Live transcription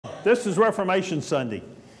This is Reformation Sunday.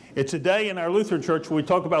 It's a day in our Lutheran church where we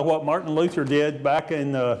talk about what Martin Luther did back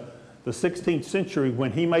in the 16th century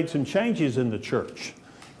when he made some changes in the church,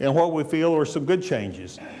 and what we feel are some good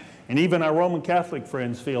changes. And even our Roman Catholic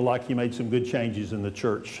friends feel like he made some good changes in the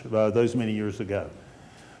church those many years ago.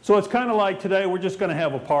 So it's kind of like today we're just going to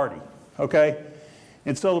have a party, okay,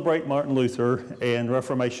 and celebrate Martin Luther and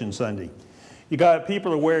Reformation Sunday. You got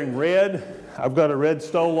people are wearing red. I've got a red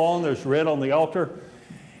stole on. There's red on the altar.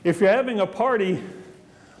 If you're having a party,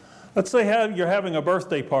 let's say you're having a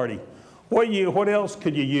birthday party, what else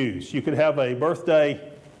could you use? You could have a birthday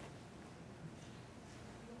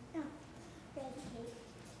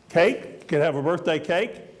cake. You could have a birthday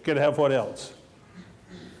cake. You could have what else?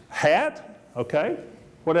 Hat. Okay.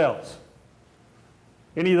 What else?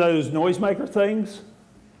 Any of those noisemaker things?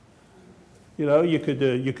 You know, you could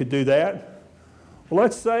do that. Well,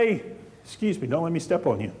 let's say, excuse me, don't let me step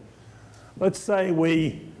on you. Let's say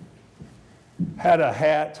we had a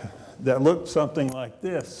hat that looked something like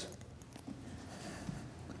this.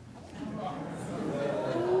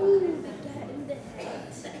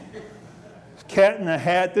 Cat in the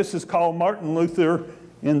Hat. This is called Martin Luther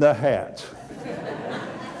in the Hat.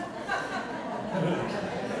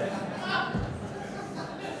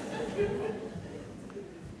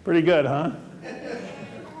 Pretty good, huh?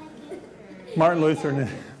 Martin Luther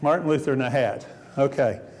in a hat.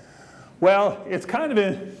 Okay. Well, it's kind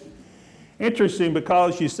of interesting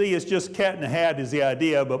because you see it's just cat in a hat is the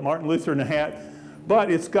idea, but Martin Luther in a hat.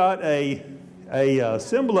 But it's got a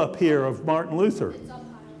symbol up here of Martin Luther.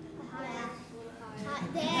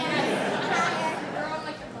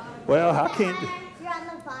 Well, I can't. You're on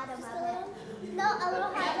the bottom of it. No, a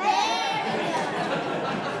little higher.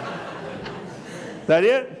 That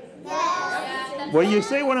it? Yes. Well, you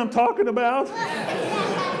see what I'm talking about?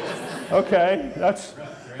 Okay, that's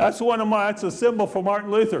a symbol for Martin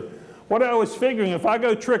Luther. What I was figuring, if I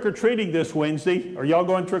go trick-or-treating this Wednesday, are y'all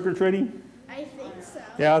going trick-or-treating? I think so.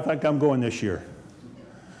 Yeah, I think I'm going this year.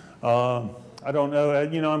 I don't know,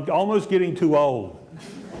 you know, I'm almost getting too old,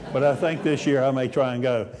 but I think this year I may try and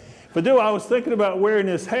go. If I do, I was thinking about wearing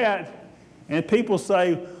this hat, and people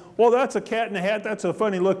say, well, that's a cat in a hat, that's a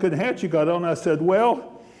funny looking hat you got on. I said,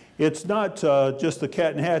 well, it's not just a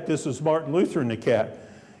cat in a hat, this is Martin Luther in the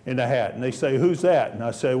hat. And they say, who's that? And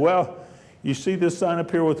I say, well, you see this sign up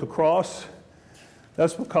here with the cross?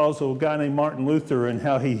 That's because of a guy named Martin Luther and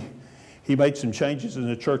how he made some changes in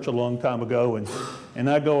the church a long time ago. And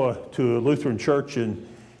I go to a Lutheran church, and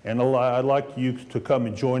I'd like you to come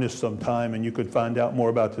and join us sometime, and you could find out more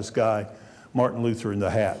about this guy, Martin Luther in the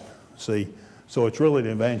hat. See? So it's really an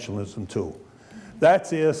evangelism tool.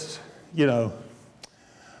 That's it, you know.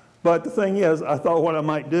 But the thing is, I thought what I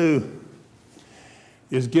might do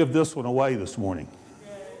is give this one away this morning.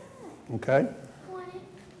 Okay?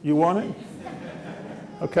 You want it?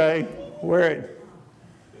 Okay, wear it.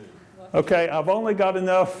 Okay, I've only got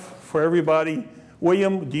enough for everybody.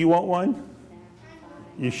 William, do you want one?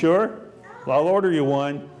 You sure? Well, I'll order you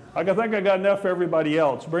one. I think I got enough for everybody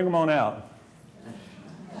else. Bring them on out.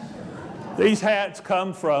 These hats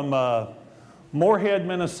come from Moorhead,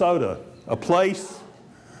 Minnesota, a place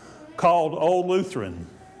called Old Lutheran.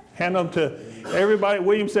 Hand them to everybody.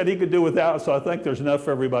 William said he could do without, so I think there's enough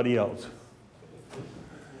for everybody else.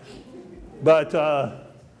 But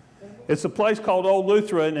it's a place called Old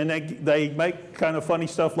Lutheran, and they make kind of funny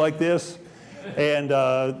stuff like this. And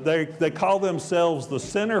they call themselves the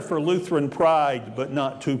Center for Lutheran Pride, but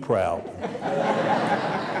not too proud.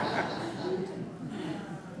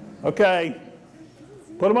 Okay,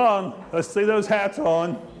 put them on. Let's see those hats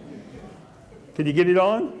on. Can you get it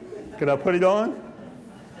on? Can I put it on?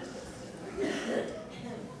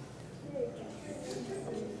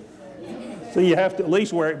 So you have to at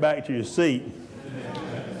least wear it back to your seat.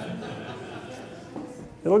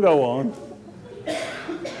 It'll go on.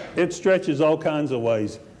 It stretches all kinds of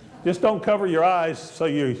ways. Just don't cover your eyes so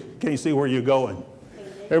you can't see where you're going.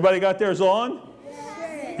 Everybody got theirs on?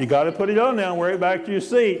 You got to put it on now and wear it back to your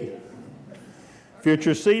seat. If you're at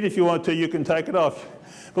your seat, if you want to, you can take it off.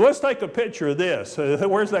 But let's take a picture of this.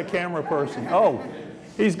 Where's that camera person? Oh,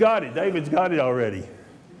 he's got it. David's got it already.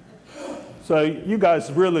 So you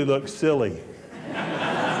guys really look silly.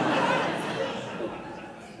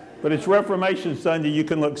 But it's Reformation Sunday, you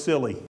can look silly.